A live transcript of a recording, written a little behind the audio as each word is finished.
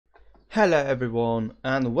Hello everyone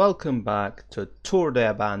and welcome back to Tour de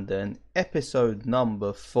Abandon episode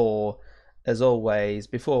number 4. As always,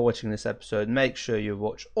 before watching this episode, make sure you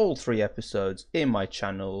watch all 3 episodes in my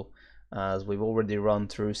channel, as we've already run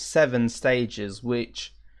through 7 stages,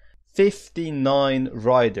 which 59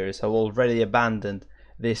 riders have already abandoned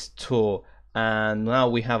this tour. And now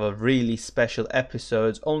we have a really special episode.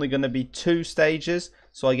 It's only going to be 2 stages,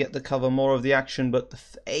 so I get to cover more of the action, but the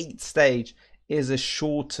 8th stage is a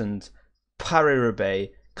shortened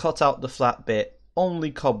Paris-Roubaix, cut out the flat bit, only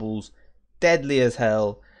cobbles, deadly as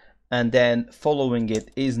hell, and then following it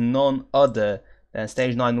is none other than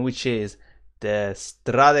stage 9, which is the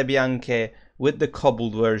Strade Bianche with the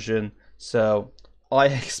cobbled version. So I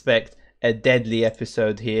expect a deadly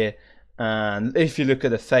episode here, and if you look at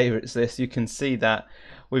the favourites list, you can see that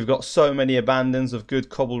we've got so many abandons of good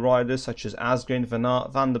cobble riders such as Asgreen, Van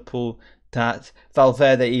Aert, Van der Poel, that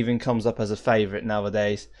Valverde even comes up as a favourite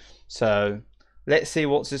nowadays. So let's see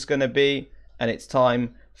what's this going to be, and it's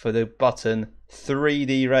time for the button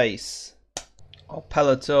 3D race. Our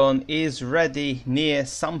peloton is ready near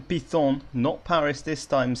Saint-Python, not Paris this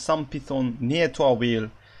time, Saint-Python near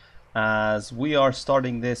Troisville, as we are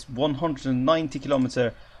starting this 190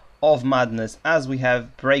 kilometer of madness, as we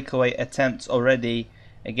have breakaway attempts already.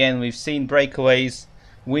 Again, we've seen breakaways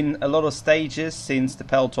win a lot of stages since the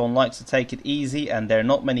peloton likes to take it easy and there are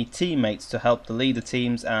not many teammates to help the leader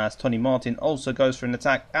teams, as Tony Martin also goes for an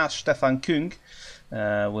attack as Stefan Kung.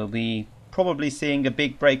 We'll be probably seeing a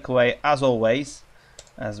big breakaway as always,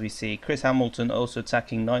 as we see Chris Hamilton also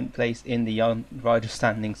attacking 9th place in the young rider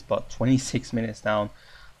standings, but 26 minutes down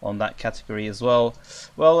on that category as well.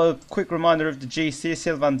 Well, a quick reminder of the GC,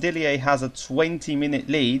 Sylvain Dillier has a 20-minute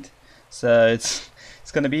lead, so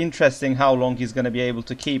it's going to be interesting how long he's going to be able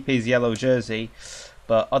to keep his yellow jersey.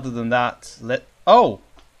 But other than that, oh,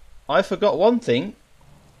 I forgot one thing.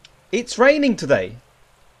 It's raining today.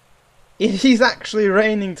 It is actually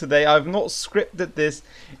raining today. I've not scripted this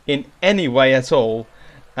in any way at all.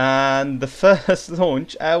 And the first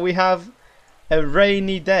launch, we have a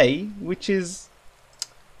rainy day, which is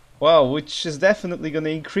definitely going to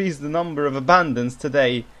increase the number of abandons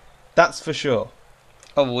today. That's for sure.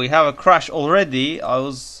 Oh, we have a crash already. I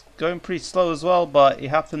was going pretty slow as well, but it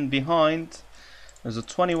happened behind. There's a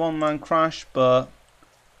 21-man crash, but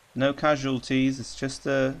no casualties. It's just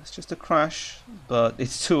a crash, but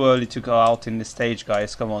it's too early to go out in this stage,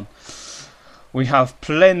 guys. Come on. We have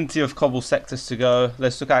plenty of cobble sectors to go.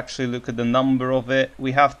 Let's actually look at the number of it.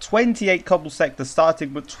 We have 28 cobble sectors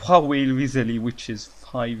starting with Troisville, which is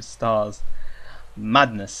 5 stars.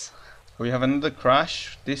 Madness. We have another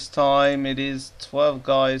crash. This time it is 12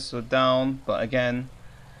 guys are down, but again,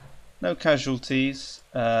 no casualties.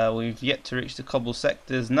 We've yet to reach the cobble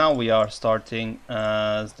sectors. Now we are starting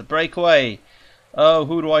as the breakaway. Oh,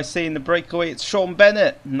 who do I see in the breakaway? It's Sean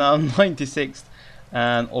Bennett, now 96th,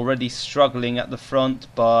 and already struggling at the front.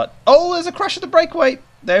 But oh, there's a crash at the breakaway.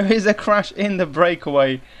 There is a crash in the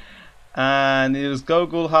breakaway, and it was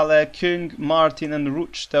Gogol, Halle, Kung, Martin, and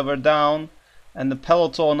Ruch that were down, and the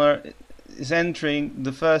pelotoner is entering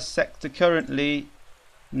the first sector currently.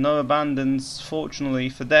 No abandons, fortunately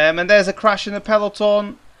for them. And there's a crash in the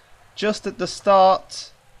peloton just at the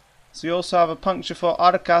start. So we also have a puncture for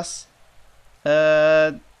Arcas.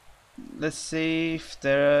 Let's see if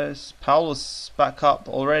there's Paulus back up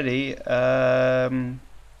already.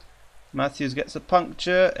 Matthews gets a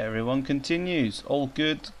puncture. Everyone continues. All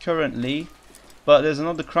good currently. But there's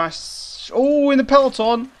another crash. Oh, in the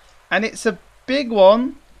peloton. And it's a big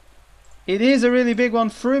one. It is a really big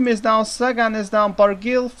one. Froome is down, Sagan is down,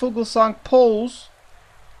 Barguil, Fuglsang, Poles.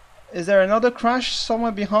 Is there another crash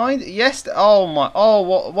somewhere behind? Yes. Oh my.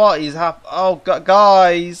 Oh, what is happening? Oh,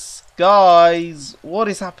 guys, what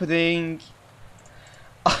is happening?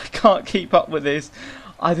 I can't keep up with this.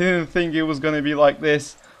 I didn't think it was going to be like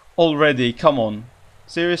this already. Come on.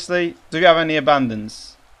 Seriously? Do you have any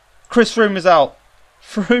abandons? Chris Froome is out.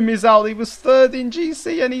 Froome is out. He was 3rd in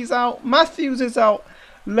GC and he's out. Matthews is out.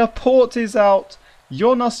 Laporte is out,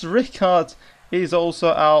 Jonas Rickard is also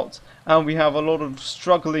out, and we have a lot of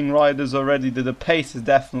struggling riders already. The pace is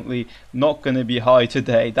definitely not going to be high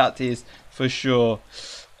today, that is for sure.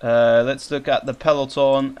 Let's look at the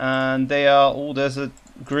peloton, and they are all, there's a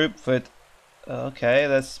group with, okay,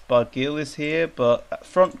 that's Barguil is here, but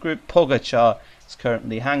front group Pogacar is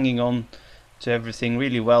currently hanging on to everything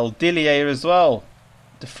really well. Dillier as well,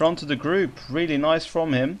 the front of the group, really nice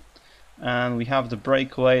from him. And we have the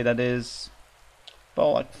breakaway that is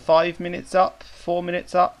about like 5 minutes up, 4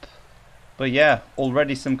 minutes up. But yeah,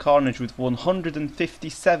 already some carnage with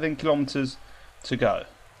 157 kilometers to go.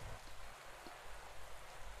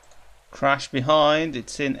 Crash behind.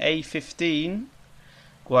 It's in A15.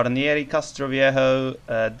 Guarnieri, Castroviejo,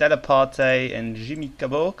 Della Parte, and Jimmy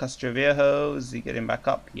Cabot. Castroviejo, is he getting back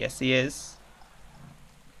up? Yes, he is.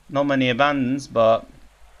 Not many abandons, but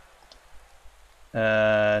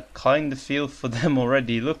kind of feel for them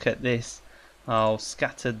already. Look at this, how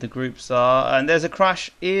scattered the groups are. And there's a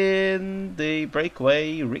crash in the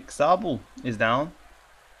breakaway. Rick Zabel is down,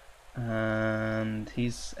 and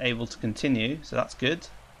he's able to continue, so that's good.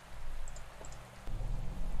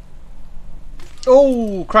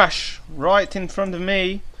 Oh, crash right in front of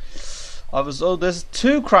me. There's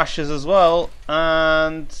 2 crashes as well,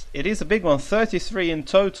 and it is a big one. 33 in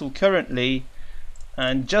total currently.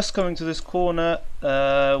 And just coming to this corner,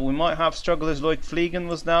 we might have strugglers. Loic Fliegen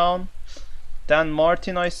was down. Dan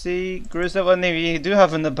Martin, I see. Gruzev, and we do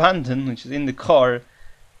have an abandon, which is in the car.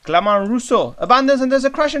 Glaman Russo abandons, and there's a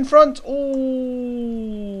crash in front.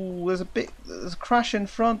 Oh, there's a crash in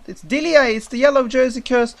front. It's Dillier. It's the yellow jersey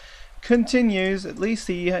curse. Continues. At least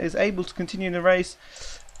he is able to continue the race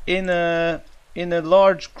in a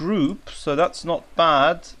large group, so that's not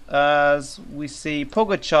bad. As we see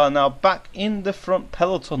Pogacar now back in the front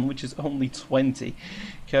peloton, which is only 20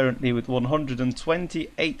 currently, with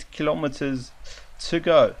 128 kilometers to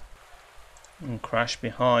go. And crash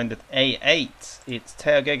behind at A8. It's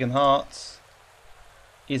Theo Gegenhardt,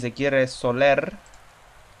 Izagirre Soler,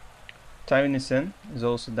 Taunison is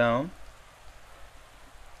also down.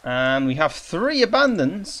 And we have 3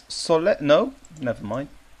 abandons. No, never mind.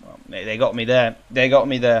 Well, they got me there. They got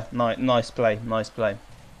me there. Nice play. Nice play.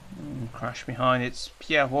 Crash behind. It's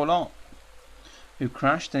Pierre Roland who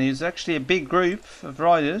crashed. And it's actually a big group of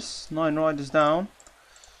riders. 9 riders down.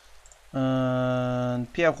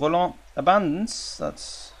 And Pierre Roland abandons.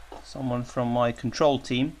 That's someone from my control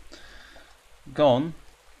team. Gone.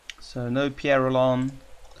 So no Pierre Roland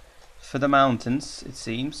for the mountains, it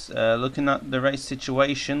seems. Looking at the race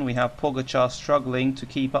situation, we have Pogacar struggling to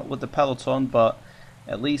keep up with the peloton, but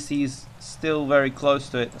at least he's still very close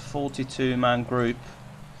to it. A 42-man group,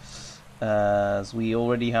 as we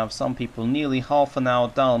already have some people nearly half an hour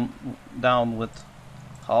down with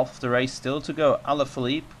half the race still to go.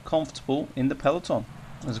 Alaphilippe comfortable in the peloton.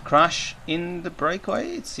 There's a crash in the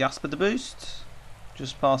breakaway. It's Jasper de Boost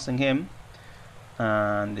just passing him,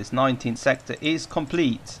 and this 19th sector is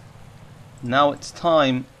complete. Now it's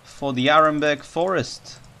time for the Arenberg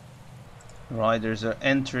Forest. Riders are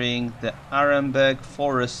entering the Arenberg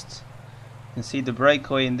Forest. You can see the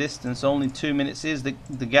breakaway in distance. Only 2 minutes is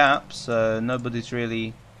the gap, so nobody's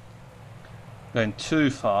really going too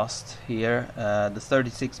fast here. The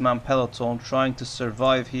 36-man peloton trying to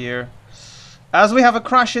survive here. As we have a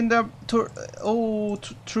crash in the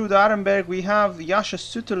through the Arenberg, we have Jascha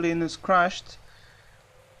Sütterlin has crashed.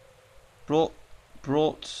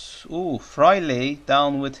 Brought Freile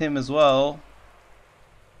down with him as well.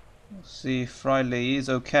 Let's see if Freile is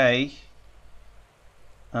okay.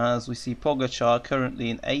 As we see Pogacar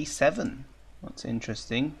currently in A7. That's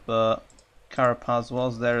interesting, but Carapaz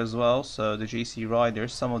was there as well, so the GC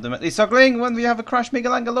riders, some of them at least struggling. When we have a crash,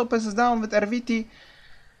 Miguel Angel Lopez is down with Erviti.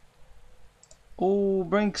 Oh,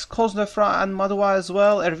 brings Cosnefra and Madua as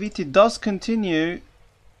well. Erviti does continue.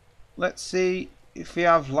 Let's see if we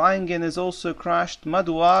have Langen is also crashed.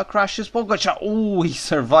 Madua crashes. Pogacar. Oh, he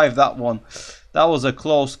survived that one. That was a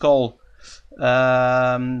close call.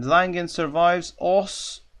 Langen survives.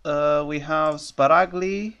 Os. We have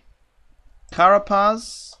Sparagli.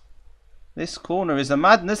 Carapaz. This corner is a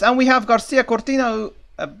madness. And we have Garcia Cortina who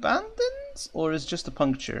abandons? Or is just a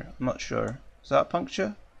puncture? I'm not sure. Is that a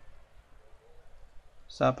puncture?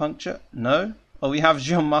 Is that a puncture? No. Oh, we have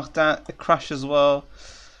Jean Martin a crash as well.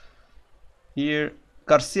 Here,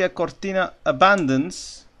 Garcia Cortina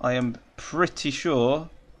abandons, I am pretty sure.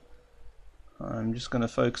 I'm just going to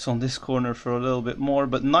focus on this corner for a little bit more,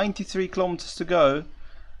 but 93 kilometers to go,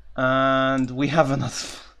 and we have another.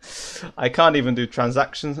 I can't even do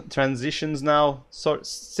transitions now. So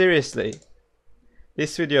seriously,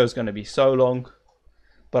 this video is going to be so long,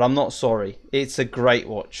 but I'm not sorry. It's a great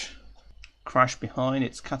watch. Crash behind.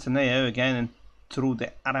 It's Cataneo again and through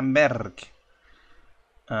the Arenberg.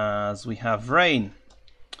 As we have rain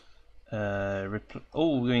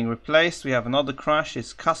being replaced. We have another crash.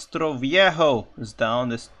 It's Castroviejo is down.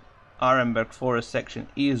 This Arenberg Forest section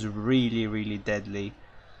is really deadly.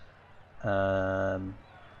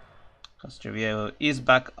 Castroviejo is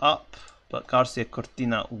back up, but Garcia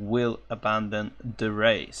Cortina will abandon the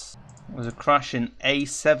race. There's a crash in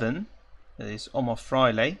A7. That is Omar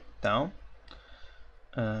Freile down.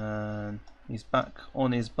 He's back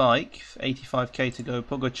on his bike. 85k to go.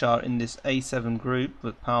 Pogacar in this A7 group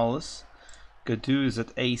with Paulus. Gadou is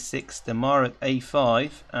at A6, Demar at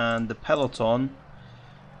A5, and the peloton.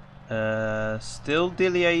 Still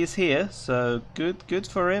Dillier is here, so good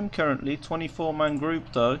for him currently. 24-man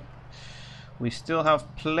group though. We still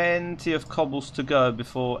have plenty of cobbles to go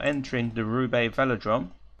before entering the Roubaix velodrome.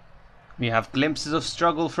 We have glimpses of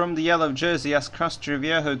struggle from the yellow jersey as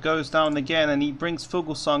Castroviejo goes down again, and he brings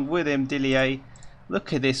Fuglsang with him. Dillier.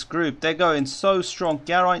 Look at this group, they're going so strong.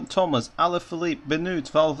 Geraint Thomas, Alaphilippe, Benoot,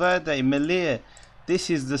 Valverde, Melier. This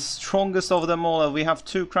is the strongest of them all. We have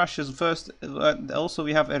 2 crashes first. Also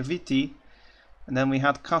we have Erviti. And then we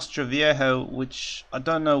had Castroviejo, which I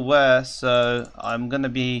don't know where. So I'm going to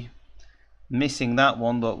be missing that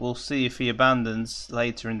one. But we'll see if he abandons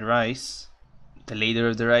later in the race. The leader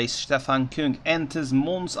of the race, Stefan Kung, enters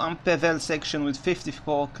Mons en Pével section with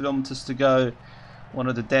 54 kilometers to go. One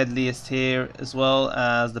of the deadliest here, as well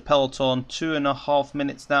as the peloton, 2.5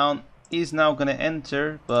 minutes down, is now going to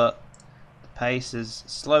enter, but the pace is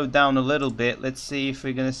slowed down a little bit. Let's see if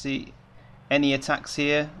we're going to see any attacks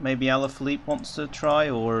here. Maybe Alaphilippe wants to try,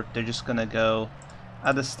 or they're just going to go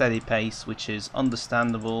at a steady pace, which is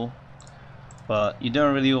understandable. But you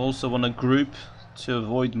don't really also want to group to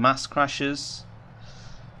avoid mass crashes.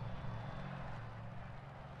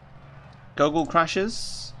 Gogol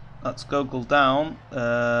crashes. That's Gogol down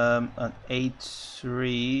at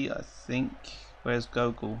 8-3, I think. Where's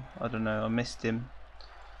Gogol? I don't know, I missed him.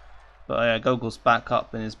 But yeah, Gogol's back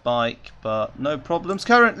up in his bike, but no problems.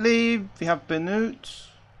 Currently, we have Benoot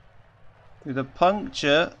with a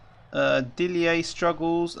puncture. Dillier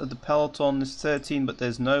struggles at the peloton is 13, but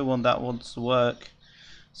there's no one that wants to work.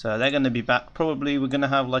 So they're going to be back. Probably we're going to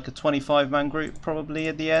have like a 25-man group probably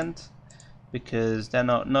at the end, because they're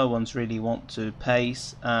not, no one's really want to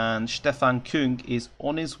pace, and Stefan Kung is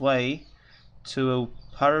on his way to a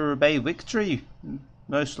Paris-Roubaix victory,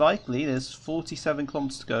 most likely. There's 47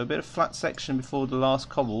 kilometers to go, a bit of flat section before the last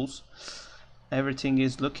cobbles. Everything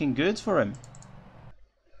is looking good for him.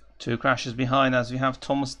 2 crashes behind as we have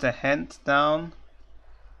Thomas de Hent down.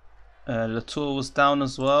 Latour was down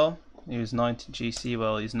as well. He was 90 GC,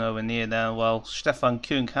 well he's nowhere near down. Well, Stefan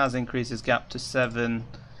Kung has increased his gap to 7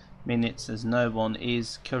 minutes as no one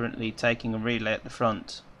is currently taking a relay at the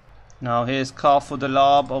front. Now here's Carrefour de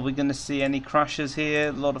l'Arbre. Are we going to see any crashes here?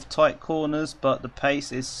 A lot of tight corners, but the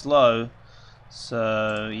pace is slow.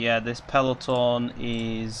 So yeah, this peloton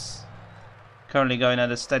is currently going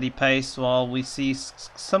at a steady pace, while we see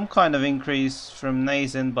some kind of increase from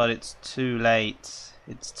Nazen, but it's too late.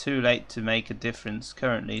 It's too late to make a difference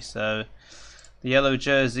currently. So the yellow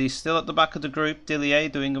jersey still at the back of the group.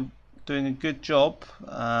 Dillier doing a good job,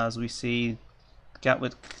 as we see gap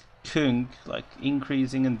with Kung like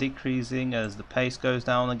increasing and decreasing as the pace goes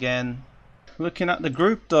down again. Looking at the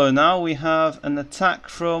group though, now we have an attack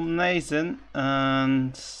from Nazen,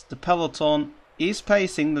 and the peloton is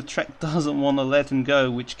pacing. The Trek doesn't want to let him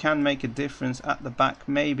go, which can make a difference at the back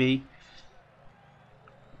maybe.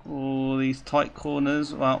 All these tight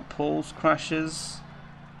corners, well, Paul's crashes.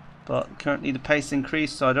 But currently the pace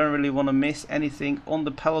increased, so I don't really want to miss anything on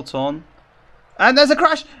the peloton. And there's a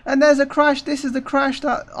crash! And there's a crash! This is the crash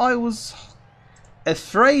that I was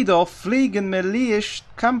afraid of. Fliegen, Melier,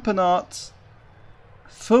 Campenart,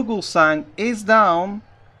 Fuglsang is down.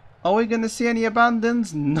 Are we going to see any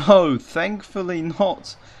abandons? No, thankfully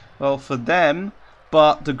not. Well, for them.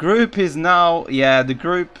 But the group is now, yeah,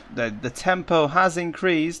 the tempo has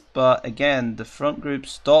increased. But again, the front group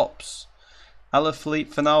stops.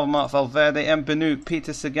 Alaphilippe, Van Avermaet, Valverde and Benoot.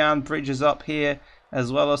 Peter Sagan bridges up here, as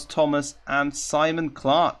well as Thomas and Simon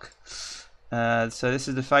Clark. So this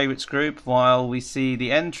is the favourites group, while we see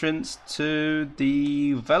the entrance to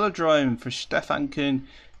the velodrome for Stefan Kung,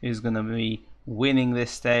 who's going to be winning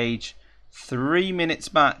this stage. 3 minutes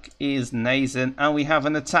back is Nazen, and we have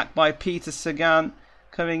an attack by Peter Sagan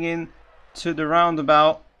coming in to the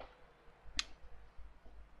roundabout.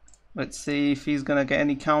 Let's see if he's going to get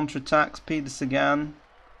any counter-attacks. Peter Sagan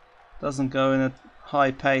doesn't go in a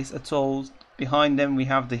high pace at all. Behind them we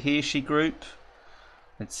have the Hirschi group.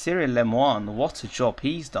 It's Cyril Lemoine. What a job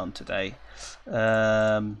he's done today.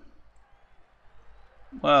 Well,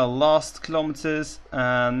 last kilometers,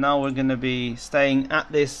 and now we're going to be staying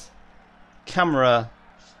at this camera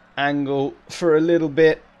angle for a little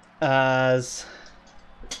bit, as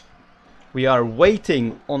we are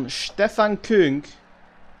waiting on Stefan Kung,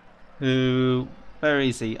 who, where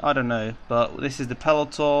is he? I don't know, but this is the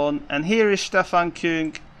peloton, and here is Stefan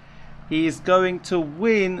Kung. He is going to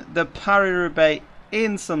win the Paris-Roubaix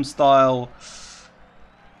in some style,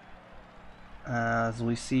 as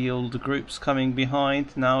we see all the groups coming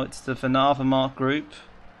behind. Now it's the Van Avermaet group,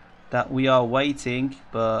 that we are waiting,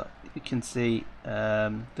 but you can see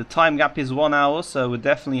the time gap is 1 hour, so we'll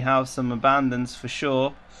definitely have some abandons for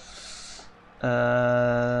sure.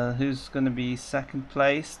 Who's going to be second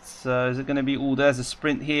placed? So is it going to be, oh, there's a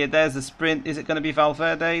sprint here, there's a sprint. Is it going to be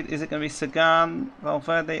Valverde? Is it going to be Sagan,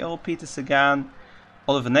 Valverde, or Peter Sagan?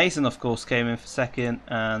 Oliver Nason, of course, came in for second,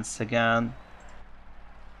 and Sagan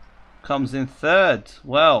comes in third.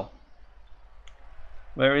 Well,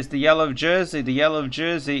 where is the yellow jersey? The yellow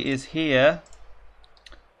jersey is here.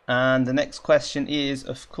 And the next question is,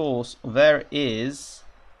 of course, where is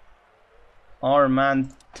our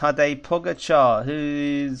man Tadej Pogačar, who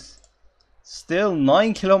is still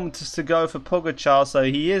 9 kilometers to go for Pogačar, so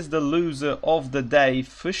he is the loser of the day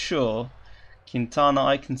for sure. Quintana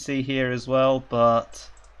I can see here as well, but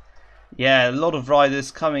yeah, a lot of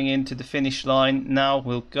riders coming into the finish line. Now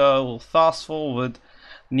we'll fast forward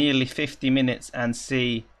nearly 50 minutes and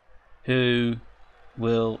see who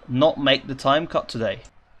will not make the time cut today.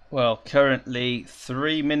 Well, currently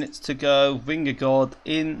 3 minutes to go. Vingegaard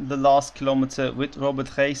in the last kilometer with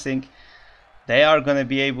ROUBAIX Racing. They are going to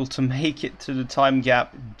be able to make it to the time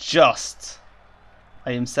gap just,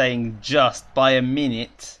 I am saying just, by a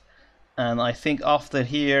minute. And I think after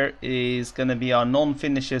here is going to be our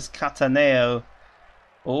non-finishers, Cataneo.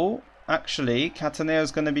 Oh, actually, Cataneo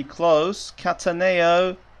is going to be close.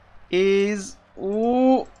 Cataneo is,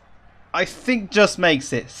 oh, I think just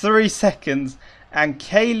makes it. 3 seconds. And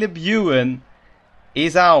Caleb Ewan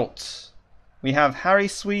is out. We have Harry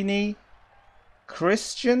Sweeney,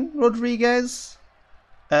 Christian Rodriguez,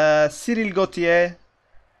 Cyril Gauthier,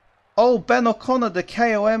 oh, Ben O'Connor, the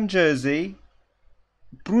KOM jersey,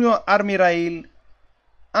 Bruno Armirail,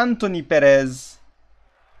 Anthony Perez,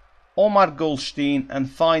 Omar Goldstein,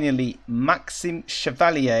 and finally Maxime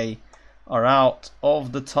Chevalier are out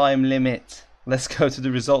of the time limit. Let's go to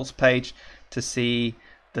the results page to see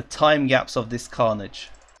the time gaps of this carnage.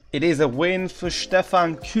 It is a win for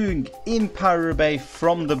Stefan Küng in Paris-Roubaix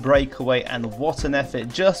from the breakaway, and what an effort,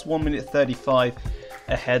 just 1 minute 35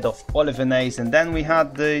 ahead of Oliver Nason. Then we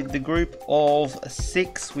had the group of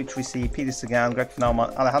 6, which we see Peter Sagan, Greg Van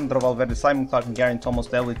Avermaet, Alejandro Valverde, Simon Clark and Geraint Thomas.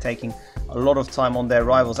 They'll be taking a lot of time on their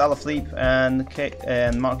rivals. Alaphilippe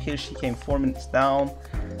and Mark Hirschi came 4 minutes down.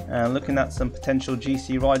 And looking at some potential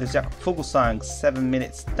GC riders, Jakob Fuglsang 7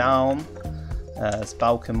 minutes down.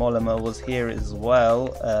 Bauke Mollema was here as well.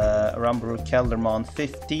 Rambo Kelderman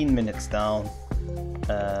 15 minutes down.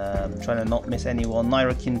 Trying to not miss anyone.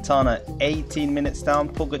 Nairo Quintana 18 minutes down.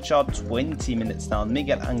 Pogačar 20 minutes down.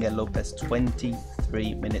 Miguel Angel Lopez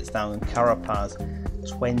 23 minutes down. And Carapaz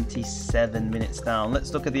 27 minutes down.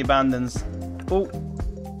 Let's look at the abandons.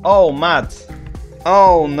 Oh, mad.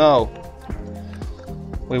 Oh no.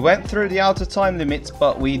 We went through the outer time limits,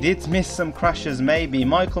 but we did miss some crashes maybe.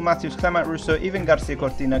 Michael Matthews, Clement Rousseau, Ivan Garcia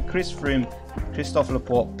Cortina, Chris Froome, Christophe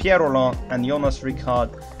Laporte, Pierre Rolland and Jonas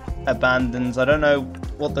Ricard abandons. I don't know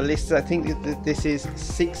what the list is. I think this is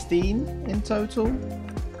 16 in total.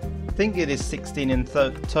 I think it is 16 in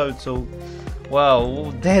total.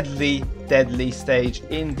 Well, deadly stage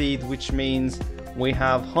indeed, which means we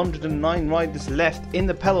have 109 riders left in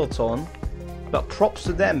the peloton. But props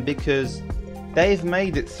to them, because they've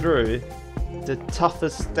made it through the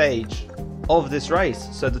toughest stage of this race.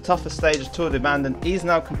 So the toughest stage of Tour de Bandon is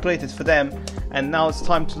now completed for them, and now it's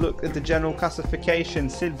time to look at the general classification.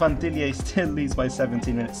 Sylvain Dillier still leads by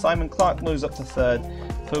 17 minutes. Simon Clark moves up to third.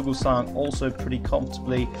 Fuglsang also pretty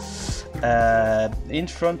comfortably in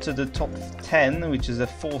front of the top 10, which is a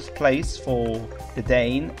 4th place for the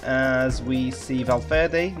Dane, as we see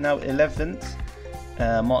Valverde now 11th,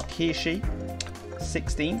 Mark Hirschi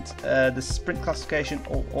 16th. The sprint classification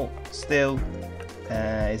still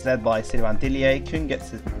is led by Sylvain Dillier. Küng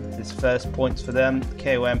gets his first points for them.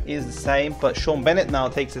 KOM is the same, but Sean Bennett now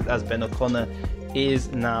takes it, as Ben O'Connor is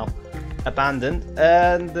now abandoned.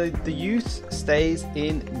 And the youth stays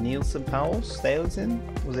in. Nielsen Powell stays in.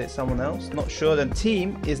 Was it someone else? Not sure. The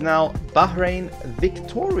team is now Bahrain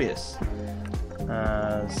victorious,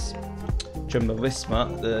 as Jumbo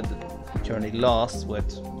Visma, the currently last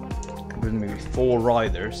with maybe 4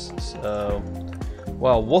 riders. So,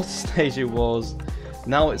 well, what stage it was.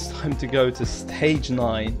 Now it's time to go to stage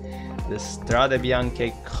 9, the Strade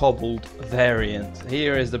Bianche cobbled variant.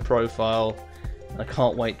 Here is the profile. I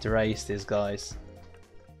can't wait to race this, guys.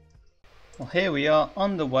 Well, here we are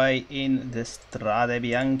on the way in the Strade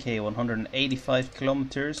Bianche, 185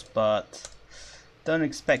 kilometers, but don't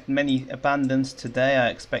expect many abandons today. I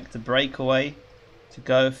expect a breakaway to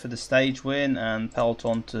go for the stage win and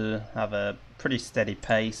peloton to have a pretty steady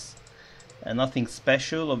pace. And nothing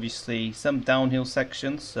special, obviously some downhill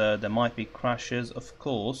sections, so there might be crashes of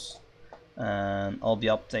course, and I'll be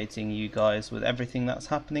updating you guys with everything that's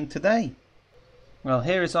happening today. Well,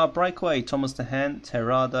 here is our breakaway. Thomas de Gendt,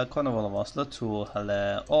 Herrada, Konovalovas, Latour,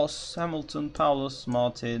 Haller, Os, Hamilton, Paulus,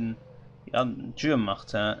 Martin, Jules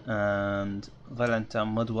Martin and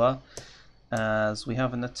Valentin Madoua. As we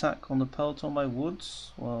have an attack on the peloton by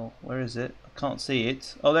Woods. Well, where is it? I can't see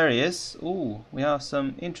it. Oh, there he is. Ooh, we have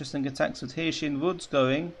some interesting attacks with Hirschi and Woods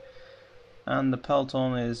going. And the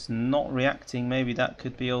peloton is not reacting. Maybe that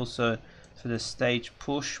could be also for the stage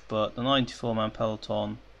push, but the 94-man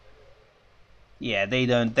peloton, yeah, they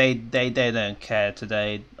don't care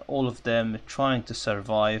today. All of them are trying to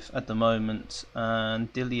survive at the moment,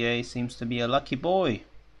 and Dillier seems to be a lucky boy.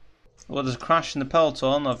 Well, there's a crash in the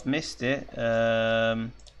peloton. I've missed it.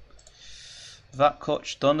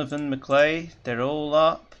 Vatkoch, Donovan, McClay, they're all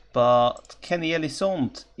up, but Kenny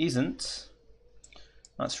Elissonde isn't.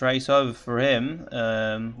 That's race over for him.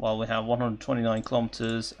 While we have 129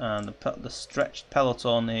 kilometers, and the stretched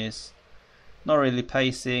peloton is not really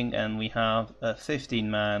pacing, and we have a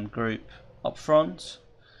 15-man group up front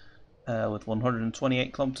with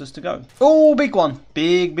 128 kilometers to go. Oh, big one,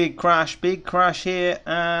 big crash here,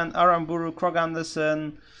 and Aramburu, Krog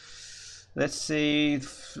Andersen. Let's see.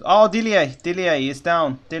 Oh, Dillier is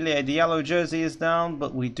down. Dillier, the yellow jersey is down,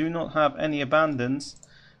 but we do not have any abandons.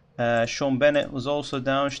 Sean Bennett was also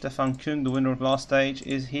down. Stefan Kung, the winner of last stage,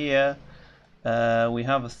 is here. We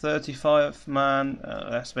have a 35-man.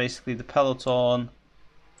 That's basically the peloton.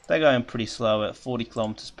 They're going pretty slow at 40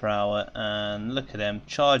 kilometers per hour, and look at them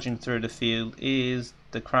charging through the field. Is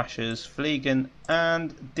the crashers Fliegen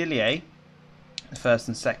and Dillier, the first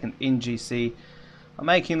and second in GC, are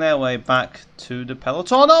making their way back to the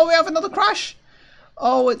peloton. Oh, we have another crash.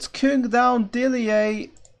 Oh, it's Kung down, Dillier,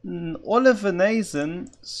 Oliver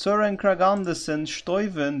Nazen, Søren Krag Andersen,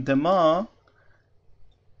 Stuyven, Demar.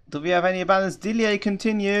 Do we have any abandons? Dillier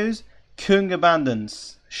continues. Kung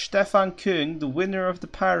abandons. Stefan Kung, the winner of the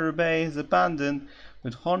Paris-Roubaix, is abandoned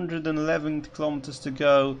with 111 kilometers to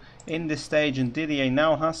go in this stage, and Dillier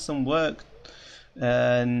now has some work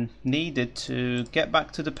needed to get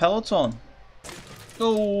back to the peloton.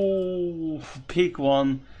 Oh, big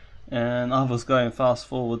one. And I was going fast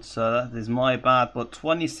forward, so that is my bad. But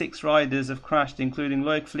 26 riders have crashed, including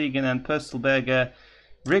Loic Fliegen and Pöstelberger.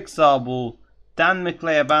 Rick Zabel, Dan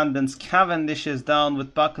McClay abandons. Cavendish is down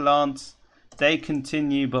with Bakelants. They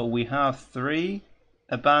continue, but we have 3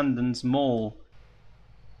 abandons more.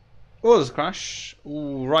 Oh, there's a crash.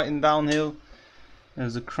 Ooh, right in downhill.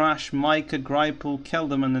 There's a crash. Micah, Greipel,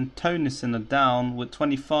 Kelderman and Tonison are down with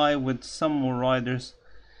 25, with some more riders.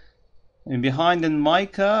 And behind in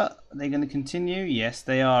Micah, are they going to continue? Yes,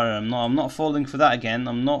 they are. I'm not falling for that again.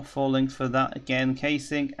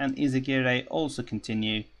 Kasing and Izagirre also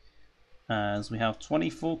continue. As we have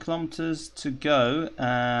 24 kilometers to go,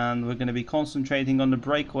 and we're going to be concentrating on the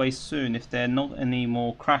breakaway soon if there are not any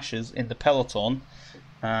more crashes in the peloton.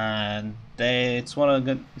 And it's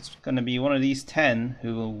going to be one of these 10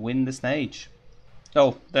 who will win the stage.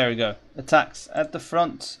 Oh, there we go. Attacks at the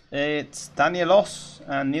front. It's Daniel Oss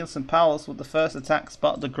and Nielsen Powers with the first attacks,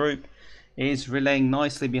 but the group is relaying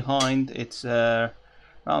nicely behind. It's around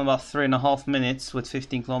about 3.5 minutes with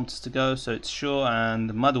 15 kilometers to go, so it's sure,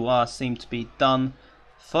 and Madoua seem to be done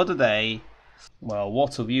for the day. Well,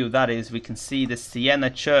 what a view that is. We can see the Siena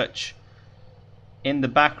church in the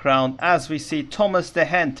background as we see Thomas de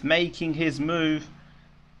Gendt making his move.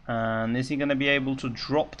 And is he going to be able to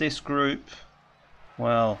drop this group?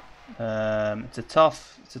 Well, it's a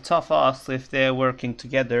tough ask if they're working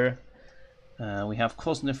together. We have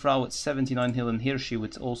Kosnefrau at 79 hill and Hirschi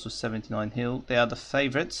with also 79 hill. They are the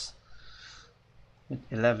favourites with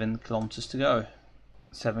 11 kilometers to go.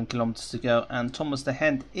 7 kilometers to go, and Thomas de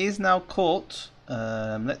Gendt is now caught.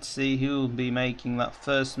 Let's see who will be making that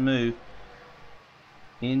first move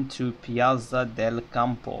into Piazza del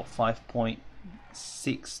Campo.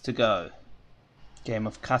 5.6 to go. Game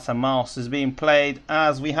of cat and mouse is being played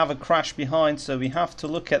as we have a crash behind, so we have to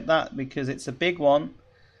look at that because it's a big one.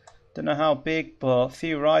 Don't know how big, but a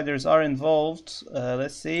few riders are involved.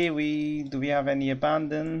 Let's see, do we have any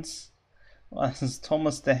abandons? As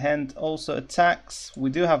Thomas de Gendt also attacks,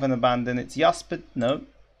 we do have an abandon. It's Jasper, no.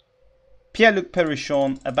 Pierre-Luc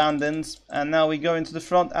Perichon abandons, and now we go into the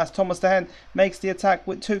front as Thomas de Gendt makes the attack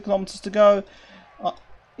with 2 kilometers to go.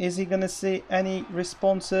 Is he going to see any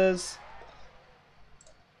responses?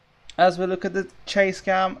 As we look at the chase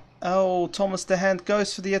cam, oh, Thomas de Gendt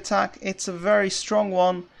goes for the attack. It's a very strong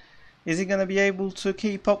one. Is he going to be able to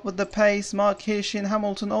keep up with the pace? Mark Hirschi and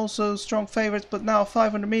Hamilton also strong favourites, but now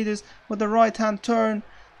 500 meters with the right hand turn.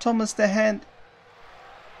 Thomas de Gendt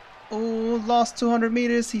Oh, last 200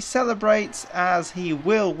 meters, he celebrates as he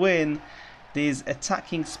will win. This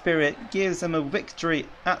attacking spirit gives him a victory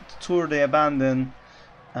at the Tour de Abandon.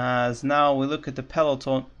 As now we look at the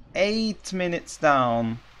peloton, 8 minutes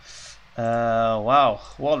down. Wow,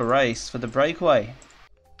 what a race for the breakaway.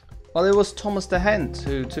 Well, it was Thomas de Gendt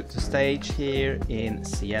who took the stage here in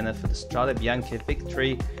Siena for the Strade Bianche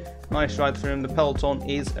victory. Nice ride for him. The peloton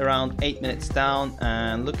is around 8 minutes down,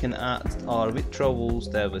 and looking at our wit troubles,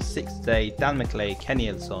 there was 6 today: Dan McLay, Kenny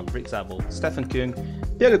Elson, Rick Zabel, Stefan Kung,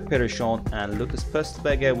 Pierre-Luc Perrichon and Lucas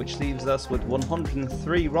Pöstelberger, which leaves us with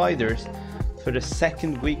 103 riders for the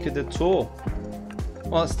second week of the Tour.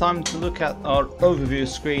 Well, it's time to look at our overview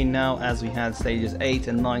screen now, as we had stages 8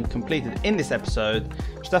 and 9 completed in this episode.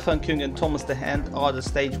 Stefan Kung and Thomas de Gendt are the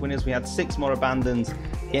stage winners. We had 6 more abandons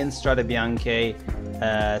in Strade Bianche.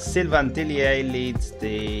 Sylvain Dillier leads the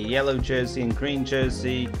yellow jersey and green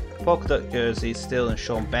jersey, polka dot jersey still and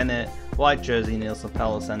Sean Bennett, white jersey Nils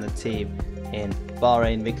Pellos, and the team in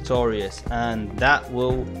Bahrain victorious. And that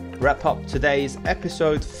will wrap up today's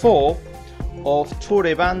episode 4 of Tour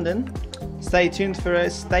de Abandon. Stay tuned for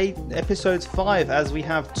episode 5, as we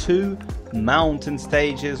have 2 mountain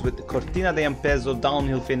stages with the Cortina d'Ampezzo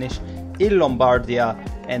downhill finish in Lombardia,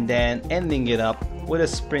 and then ending it up with a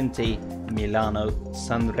sprinty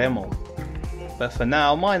Milano-Sanremo. But for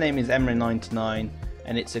now, my name is Emre99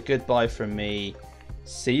 and it's a goodbye from me.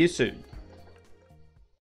 See you soon.